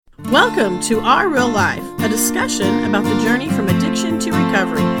Welcome to Our Real Life, a discussion about the journey from addiction to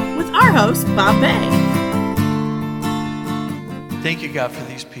recovery with our host, Bob Bay. Thank you, God, for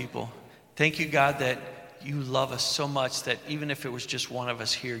these people. Thank you, God, that you love us so much that even if it was just one of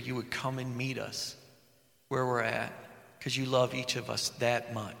us here, you would come and meet us where we're at because you love each of us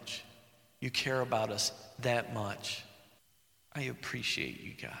that much. You care about us that much. I appreciate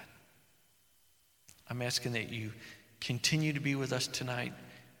you, God. I'm asking that you continue to be with us tonight.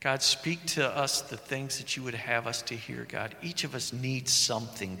 God, speak to us the things that you would have us to hear, God. Each of us needs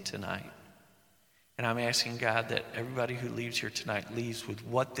something tonight. And I'm asking, God, that everybody who leaves here tonight leaves with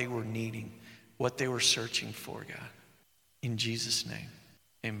what they were needing, what they were searching for, God. In Jesus' name,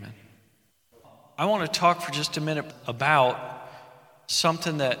 amen. I want to talk for just a minute about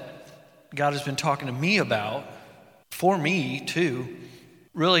something that God has been talking to me about, for me too.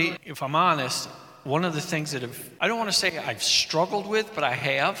 Really, if I'm honest, one of the things that I don't want to say I've struggled with, but I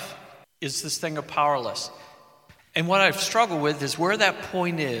have, is this thing of powerless. And what I've struggled with is where that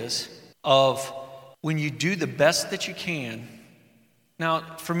point is of when you do the best that you can. Now,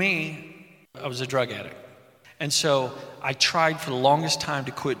 for me, I was a drug addict. And so I tried for the longest time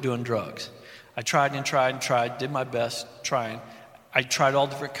to quit doing drugs. I tried and tried and tried, did my best trying. I tried all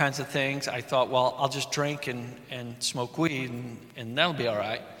different kinds of things. I thought, well, I'll just drink and smoke weed and that'll be all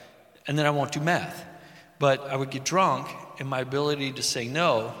right. And then I won't do meth. But I would get drunk and my ability to say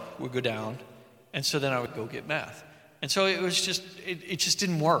no would go down. And so then I would go get meth. And so it was just, it just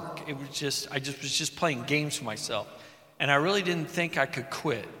didn't work. I was just playing games for myself. And I really didn't think I could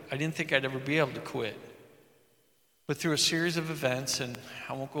quit. I didn't think I'd ever be able to quit. But through a series of events, and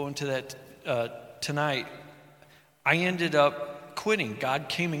I won't go into that tonight, I ended up quitting. God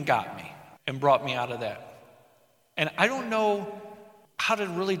came and got me and brought me out of that. And I don't know how to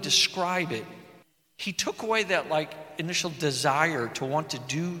really describe it. He took away that initial desire to want to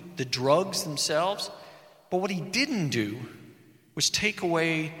do the drugs themselves. But what he didn't do was take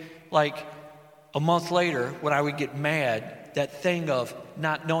away, a month later, when I would get mad, that thing of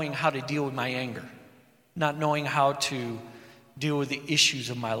not knowing how to deal with my anger, not knowing how to deal with the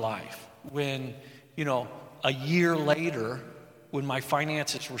issues of my life. When, a year later, when my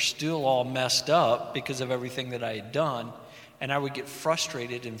finances were still all messed up because of everything that I had done, and I would get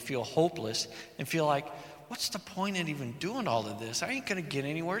frustrated and feel hopeless and feel like, what's the point in even doing all of this? I ain't going to get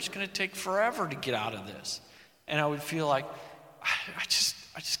anywhere. It's going to take forever to get out of this. And I would feel like, I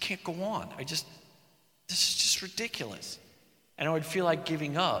just can't go on. This is just ridiculous. And I would feel like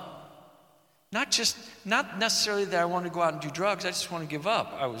giving up. Not necessarily that I want to go out and do drugs. I just want to give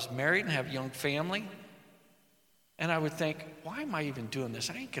up. I was married and have a young family. And I would think, why am I even doing this?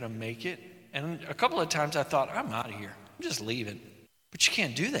 I ain't going to make it. And a couple of times I thought, I'm out of here. I'm just leaving. But you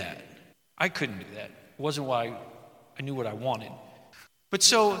can't do that. I couldn't do that. It wasn't why I knew what I wanted. But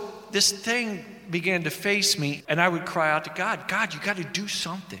so this thing began to face me, and I would cry out to God, God, you got to do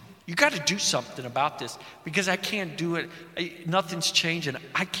something. You got to do something about this because I can't do it. Nothing's changing.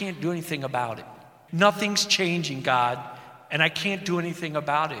 I can't do anything about it. Nothing's changing, God, and I can't do anything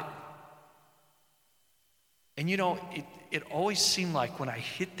about it. And it always seemed like when I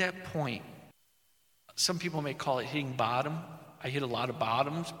hit that point, some people may call it hitting bottom. I hit a lot of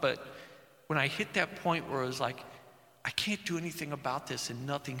bottoms, but when I hit that point where it was like, I can't do anything about this and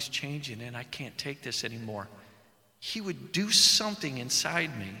nothing's changing and I can't take this anymore, he would do something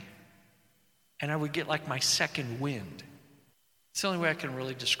inside me and I would get like my second wind. It's the only way I can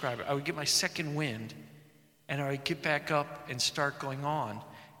really describe it. I would get my second wind and I would get back up and start going on.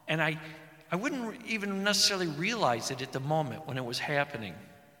 And I wouldn't even necessarily realize it at the moment when it was happening.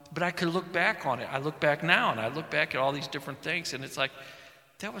 But I could look back on it. I look back now and I look back at all these different things and it's like,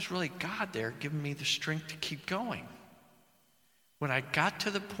 that was really God there giving me the strength to keep going. When I got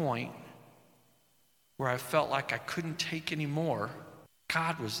to the point where I felt like I couldn't take any more,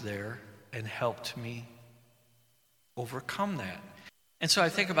 God was there and helped me overcome that. And so I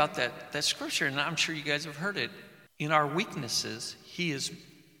think about that scripture, and I'm sure you guys have heard it. In our weaknesses, he is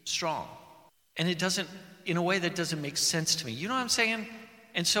strong. And it doesn't, in a way that doesn't make sense to me. You know what I'm saying?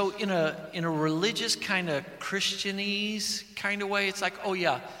 And so in a religious kind of Christianese kind of way, it's like, oh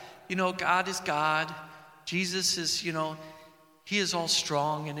yeah, God is God. Jesus is, he is all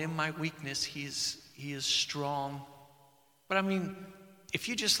strong, and in my weakness, he is strong. But I mean, if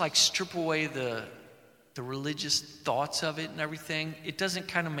you just strip away the religious thoughts of it and everything, it doesn't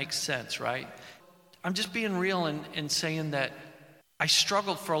kind of make sense, right? I'm just being real and saying that I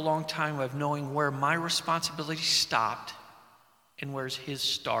struggled for a long time of knowing where my responsibility stopped and where's his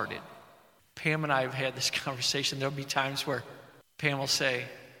started. Pam and I have had this conversation. There'll be times where Pam will say,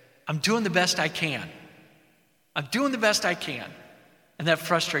 I'm doing the best I can. I'm doing the best I can. And that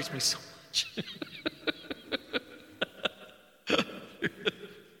frustrates me so much.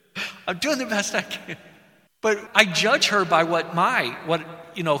 I'm doing the best I can. But I judge her by who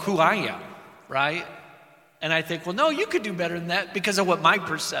I am, right? And I think, well, no, you could do better than that because of what my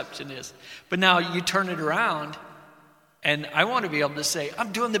perception is. But now you turn it around, and I want to be able to say,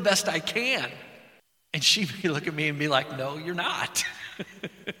 I'm doing the best I can. And she may look at me and be like, no, you're not.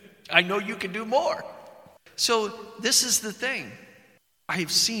 I know you can do more. So this is the thing.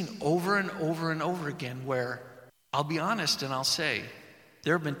 I've seen over and over and over again where I'll be honest and I'll say,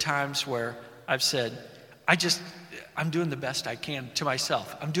 there have been times where I've said, I'm doing the best I can to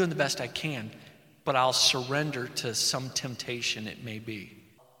myself. I'm doing the best I can, but I'll surrender to some temptation it may be.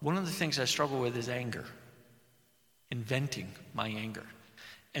 One of the things I struggle with is anger, inventing my anger.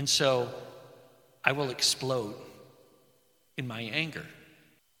 And so I will explode in my anger.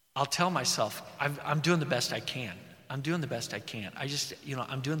 I'll tell myself, I'm doing the best I can. I'm doing the best I can.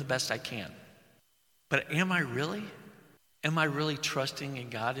 I'm doing the best I can. But am I really? Am I really trusting in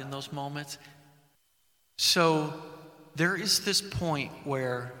God in those moments? So there is this point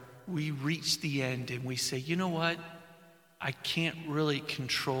where we reach the end and we say, you know what? I can't really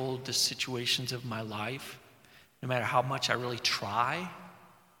control the situations of my life, no matter how much I really try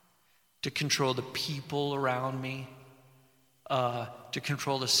to control the people around me, to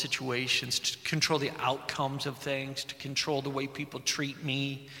control the situations, to control the outcomes of things, to control the way people treat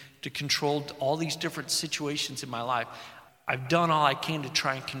me, to control all these different situations in my life. I've done all I can to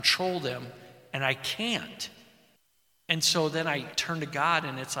try and control them, and I can't. And so then I turn to God,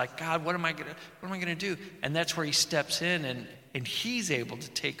 and it's like, God, what am I gonna do? And that's where he steps in, and he's able to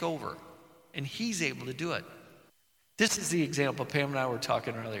take over, and he's able to do it. This is the example. Pam and I were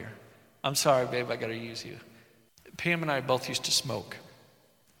talking earlier. I'm sorry, babe, I got to use you. Pam and I both used to smoke.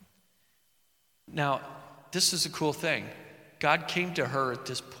 Now, this is a cool thing. God came to her at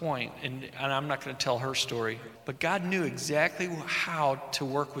this point, and I'm not going to tell her story, but God knew exactly how to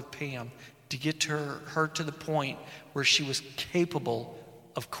work with Pam to get her to the point where she was capable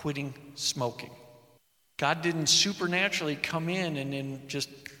of quitting smoking. God didn't supernaturally come in and then just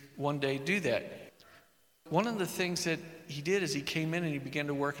one day do that. One of the things that he did is he came in and he began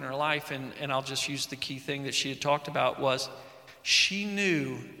to work in her life, and I'll just use the key thing that she had talked about was she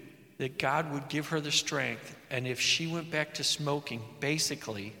knew that God would give her the strength, and if she went back to smoking,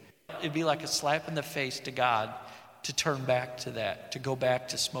 basically, it'd be like a slap in the face to God to turn back to that, to go back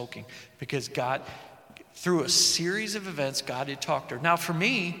to smoking, because God, through a series of events, God had talked to her. Now, for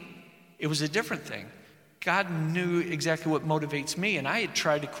me, it was a different thing. God knew exactly what motivates me, and I had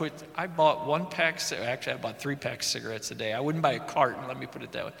tried to quit. I bought I bought 3 packs of cigarettes a day. I wouldn't buy a carton, let me put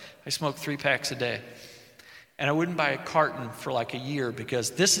it that way. I smoked 3 packs a day. And I wouldn't buy a carton for like a year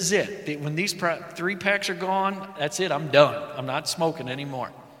because this is it. When these 3 packs are gone, that's it, I'm done. I'm not smoking anymore.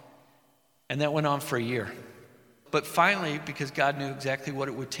 And that went on for a year. But finally, because God knew exactly what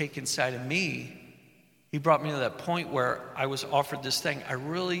it would take inside of me, he brought me to that point where I was offered this thing. I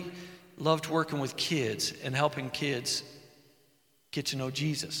really loved working with kids and helping kids get to know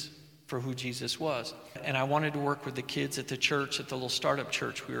Jesus for who Jesus was. And I wanted to work with the kids at the church, at the little startup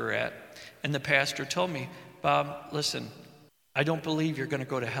church we were at. And the pastor told me, Bob, listen, I don't believe you're going to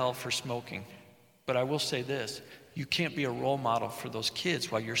go to hell for smoking. But I will say this, you can't be a role model for those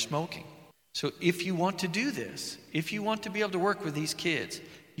kids while you're smoking. So if you want to do this, if you want to be able to work with these kids,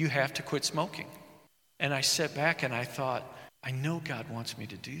 you have to quit smoking. And I sat back and I thought, I know God wants me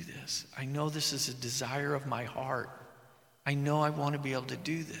to do this. I know this is a desire of my heart. I know I want to be able to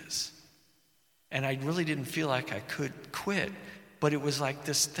do this. And I really didn't feel like I could quit. But it was like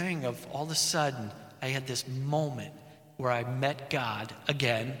this thing of all of a sudden, I had this moment where I met God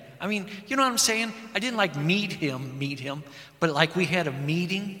again. I mean, you know what I'm saying? I didn't like meet him, but like we had a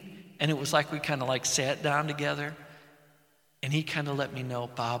meeting, and it was like we kind of like sat down together, and he kind of let me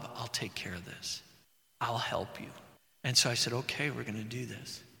know, Bob, I'll take care of this. I'll help you. And so I said, okay, we're going to do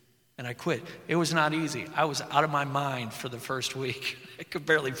this. And I quit. It was not easy. I was out of my mind for the first week. I could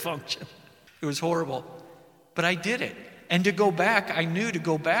barely function. It was horrible. But I did it. And to go back, I knew to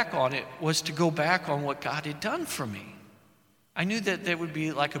go back on it was to go back on what God had done for me. I knew that there would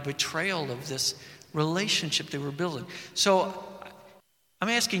be like a betrayal of this relationship they were building. So I'm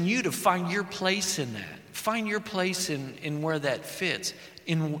asking you to find your place in that. Find your place in where that fits,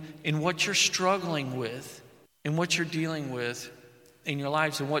 in what you're struggling with, in what you're dealing with in your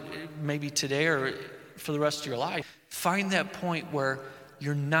lives, and what maybe today or for the rest of your life. Find that point where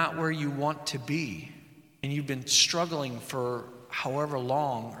you're not where you want to be, and you've been struggling for however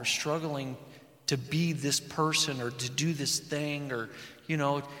long, or struggling to be this person or to do this thing, or,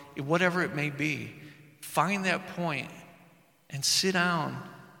 whatever it may be. Find that point and sit down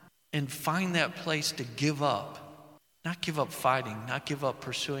and find that place to give up. Not give up fighting, not give up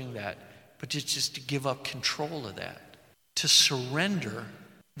pursuing that, but just to give up control of that. To surrender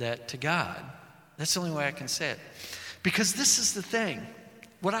that to God. That's the only way I can say it. Because this is the thing.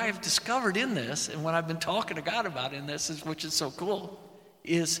 What I have discovered in this, and what I've been talking to God about in this, which is so cool,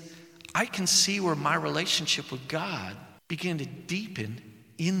 is I can see where my relationship with God began to deepen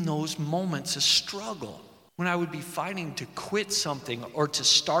in those moments of struggle. When I would be fighting to quit something or to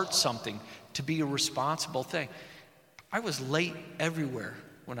start something, to be a responsible thing. I was late everywhere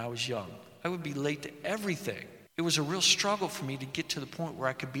when I was young. I would be late to everything. It was a real struggle for me to get to the point where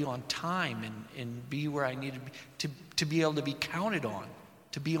I could be on time and be where I needed to be able to be counted on,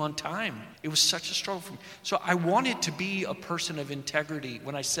 to be on time. It was such a struggle for me. So I wanted to be a person of integrity.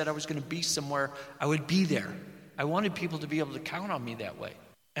 When I said I was going to be somewhere, I would be there. I wanted people to be able to count on me that way.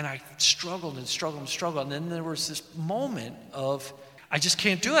 And I struggled and struggled and struggled. And then there was this moment of, I just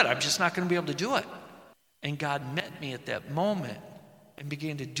can't do it. I'm just not going to be able to do it. And God met me at that moment and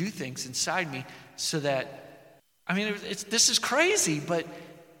began to do things inside me so that, I mean, this is crazy, but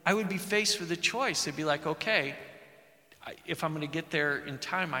I would be faced with a choice. It'd be like, okay, if I'm going to get there in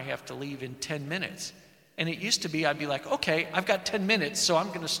time, I have to leave in 10 minutes. And it used to be, I'd be like, okay, I've got 10 minutes, so I'm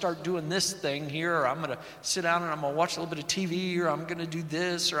going to start doing this thing here, or I'm going to sit down and I'm going to watch a little bit of TV, or I'm going to do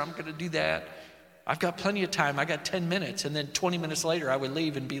this, or I'm going to do that. I've got plenty of time. I got 10 minutes. And then 20 minutes later, I would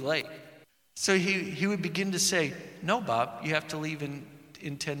leave and be late. So he would begin to say, no, Bob, you have to leave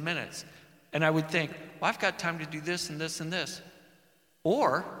in 10 minutes. And I would think, well, I've got time to do this and this and this.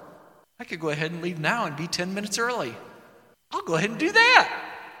 Or I could go ahead and leave now and be 10 minutes early. I'll go ahead and do that.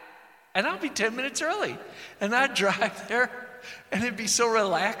 And I'll be 10 minutes early. And I'd drive there, and it'd be so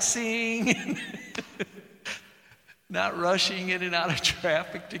relaxing. Not rushing in and out of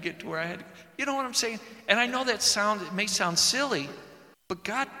traffic to get to where I had to. You know what I'm saying? And I know it may sound silly, but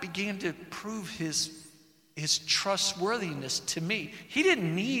God began to prove his trustworthiness to me. He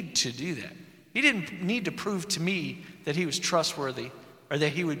didn't need to do that. He didn't need to prove to me that he was trustworthy or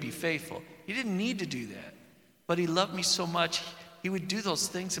that he would be faithful. He didn't need to do that. But he loved me so much, he would do those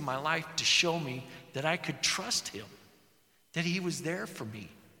things in my life to show me that I could trust him, that he was there for me,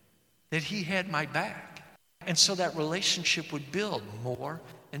 that he had my back. And so that relationship would build more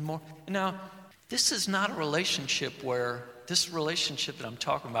and more. Now, this is not a relationship where, this relationship that I'm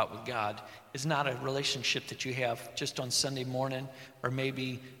talking about with God is not a relationship that you have just on Sunday morning or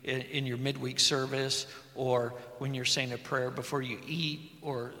maybe in your midweek service or when you're saying a prayer before you eat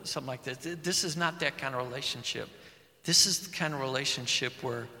or something like that. This is not that kind of relationship. This is the kind of relationship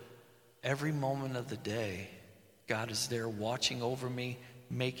where every moment of the day, God is there watching over me,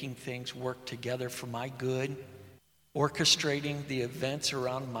 making things work together for my good, orchestrating the events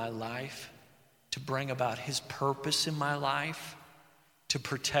around my life to bring about his purpose in my life, to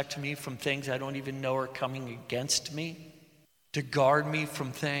protect me from things I don't even know are coming against me, to guard me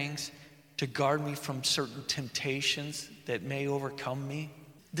from things, to guard me from certain temptations that may overcome me.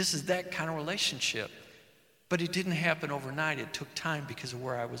 This is that kind of relationship. But it didn't happen overnight. It took time because of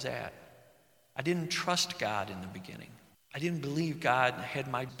where I was at. I didn't trust God in the beginning. I didn't believe God had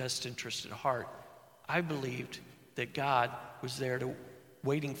my best interest at heart. I believed that God was there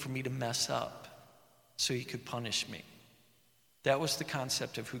waiting for me to mess up so he could punish me. That was the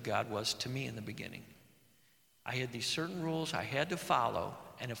concept of who God was to me in the beginning. I had these certain rules I had to follow,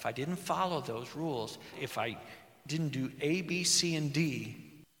 and if I didn't follow those rules, if I didn't do A, B, C, and D,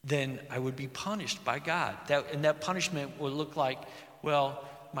 then I would be punished by God. That punishment would look like, well,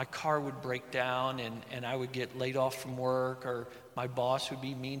 my car would break down and I would get laid off from work, or my boss would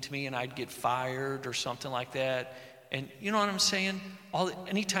be mean to me and I'd get fired or something like that. And you know what I'm saying?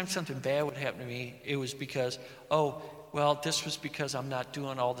 Anytime something bad would happen to me, it was because, this was because I'm not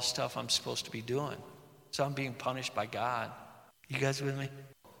doing all the stuff I'm supposed to be doing. So I'm being punished by God. You guys with me?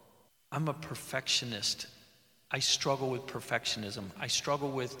 I'm a perfectionist. I struggle with perfectionism. I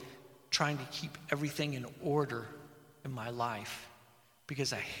struggle with trying to keep everything in order in my life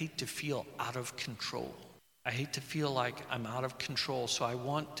because I hate to feel out of control. I hate to feel like I'm out of control, so I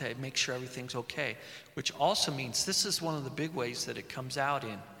want to make sure everything's okay, which also means this is one of the big ways that it comes out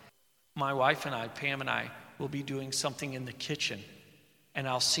in. My wife and I, Pam and I, will be doing something in the kitchen, and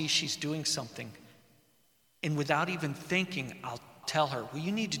I'll see she's doing something, and without even thinking, I'll tell her, well,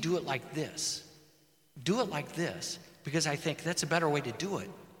 you need to do it like this. Do it like this, because I think that's a better way to do it.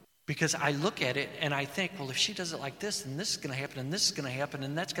 Because I look at it and I think, well, if she does it like this, then this is going to happen, and this is going to happen,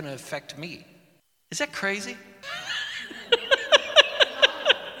 and that's going to affect me. Is that crazy?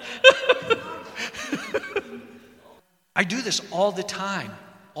 I do this all the time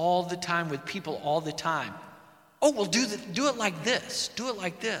with people all the time. Oh, well, do it like this. Do it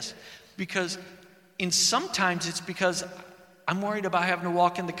like this. Because sometimes it's because I'm worried about having to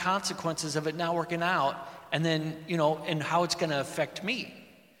walk in the consequences of it not working out, and then, and how it's going to affect me.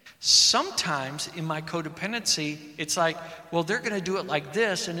 Sometimes in my codependency, it's like, well, they're going to do it like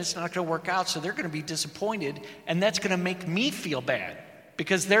this, and it's not going to work out, so they're going to be disappointed, and that's going to make me feel bad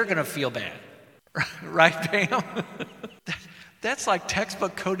because they're going to feel bad. Right, Pam? That's like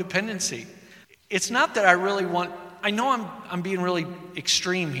textbook codependency. It's not that I really want, I know I'm being really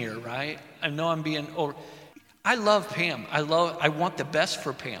extreme here, right? I know I'm being, I love Pam. I want the best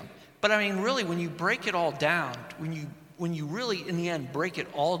for Pam. But I mean, really, when you break it all down, when you really, in the end, break it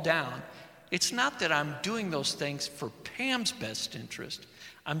all down, it's not that I'm doing those things for Pam's best interest.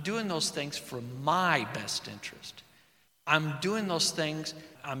 I'm doing those things for my best interest. I'm doing those things,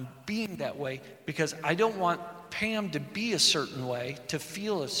 I'm being that way because I don't want Pam to be a certain way, to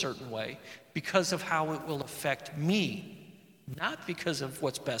feel a certain way, because of how it will affect me, not because of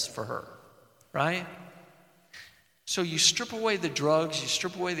what's best for her, right? So you strip away the drugs, you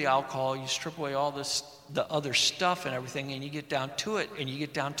strip away the alcohol, you strip away all the other stuff and everything, and you get down to it, and you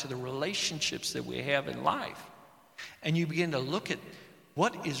get down to the relationships that we have in life. And you begin to look at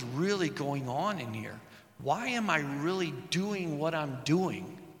what is really going on in here. Why am I really doing what I'm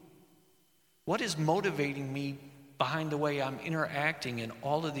doing? What is motivating me behind the way I'm interacting in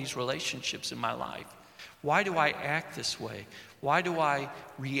all of these relationships in my life? Why do I act this way? Why do I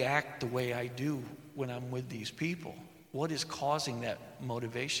react the way I do when I'm with these people? What is causing that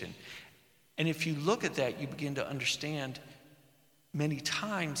motivation? And if you look at that, you begin to understand many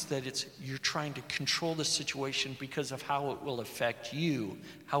times that you're trying to control the situation because of how it will affect you,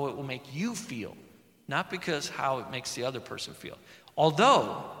 how it will make you feel, not because how it makes the other person feel.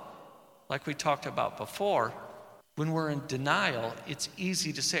 Although, like we talked about before, when we're in denial, it's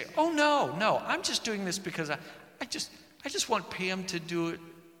easy to say, oh, no, I'm just doing this because I just want Pam to do it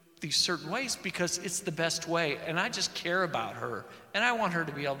these certain ways because it's the best way, and I just care about her, and I want her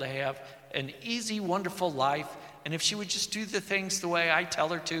to be able to have an easy, wonderful life, and if she would just do the things the way I tell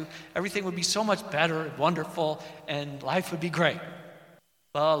her to, everything would be so much better and wonderful, and life would be great.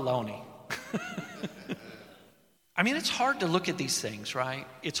 Baloney. I mean, it's hard to look at these things, right?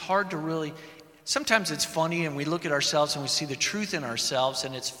 It's hard to really... Sometimes it's funny, and we look at ourselves and we see the truth in ourselves,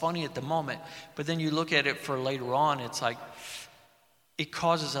 and it's funny at the moment, but then you look at it for later on, it's like, it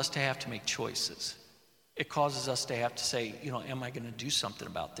causes us to have to make choices. It causes us to have to say, am I going to do something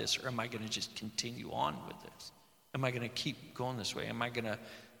about this, or am I going to just continue on with this? Am I going to keep going this way? Am I going to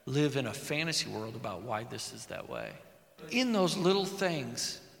live in a fantasy world about why this is that way? In those little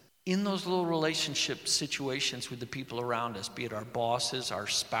things, in those little relationship situations with the people around us, be it our bosses, our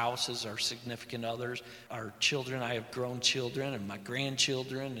spouses, our significant others, our children, I have grown children and my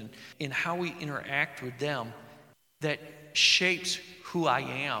grandchildren, and in how we interact with them, that shapes who I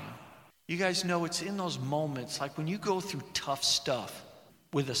am. You guys know it's in those moments, like when you go through tough stuff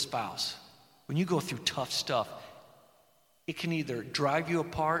with a spouse, when you go through tough stuff, it can either drive you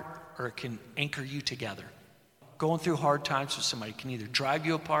apart or it can anchor you together. Going through hard times with somebody can either drive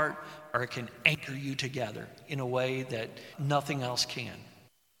you apart or it can anchor you together in a way that nothing else can.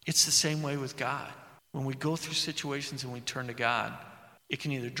 It's the same way with God. When we go through situations and we turn to God, it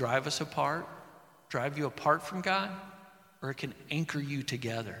can either drive us apart, drive you apart from God, or it can anchor you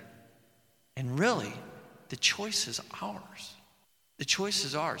together. And really, the choice is ours. The choice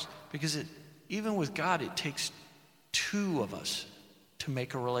is ours because even with God, it takes two of us to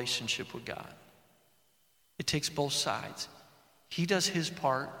make a relationship with God. It takes both sides. He does his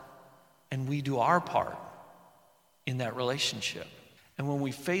part, and we do our part in that relationship. And when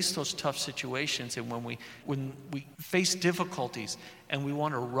we face those tough situations, and when we face difficulties, and we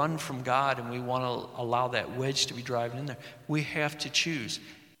want to run from God, and we want to allow that wedge to be driven in there, we have to choose.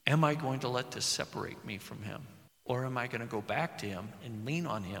 Am I going to let this separate me from him? Or am I going to go back to him and lean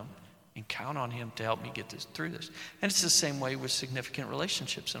on him and count on him to help me get through this? And it's the same way with significant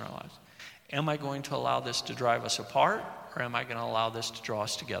relationships in our lives. Am I going to allow this to drive us apart, or am I going to allow this to draw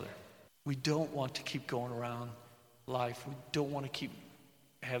us together? We don't want to keep going around life. We don't want to keep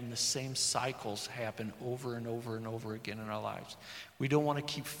having the same cycles happen over and over and over again in our lives. We don't want to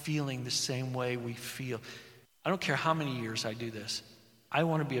keep feeling the same way we feel. I don't care how many years I do this. I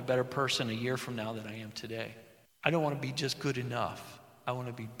want to be a better person a year from now than I am today. I don't want to be just good enough. I want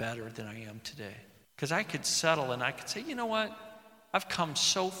to be better than I am today. Because I could settle and I could say, you know what? I've come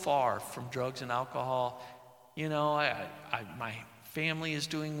so far from drugs and alcohol. My family is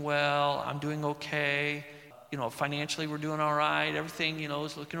doing well. I'm doing okay. Financially we're doing all right. Everything,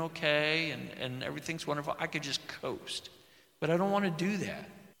 is looking okay and everything's wonderful. I could just coast. But I don't want to do that.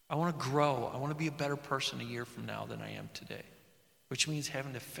 I want to grow. I want to be a better person a year from now than I am today, which means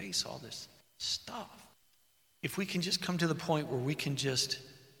having to face all this stuff. If we can just come to the point where we can just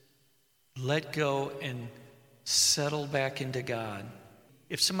let go and settle back into God.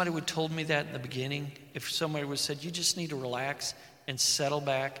 If somebody would have told me that in the beginning, if somebody would have said, you just need to relax and settle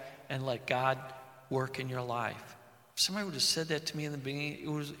back and let God work in your life. If somebody would have said that to me in the beginning, it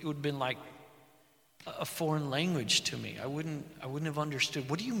would have been like a foreign language to me. I wouldn't have understood.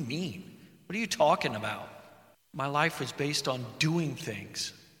 What do you mean? What are you talking about? My life was based on doing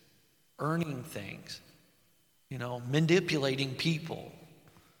things, earning things, manipulating people,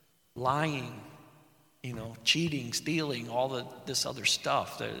 lying, cheating, stealing, all this other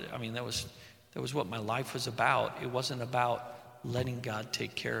stuff. That was what my life was about. It wasn't about letting God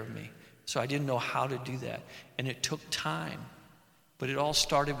take care of me. So I didn't know how to do that. And it took time. But it all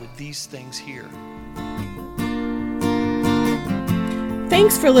started with these things here.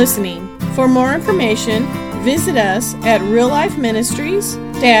 Thanks for listening. For more information, visit us at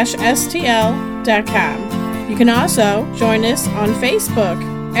reallifeministries-stl.com. You can also join us on Facebook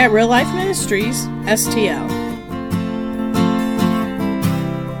at Real Life Ministries STL.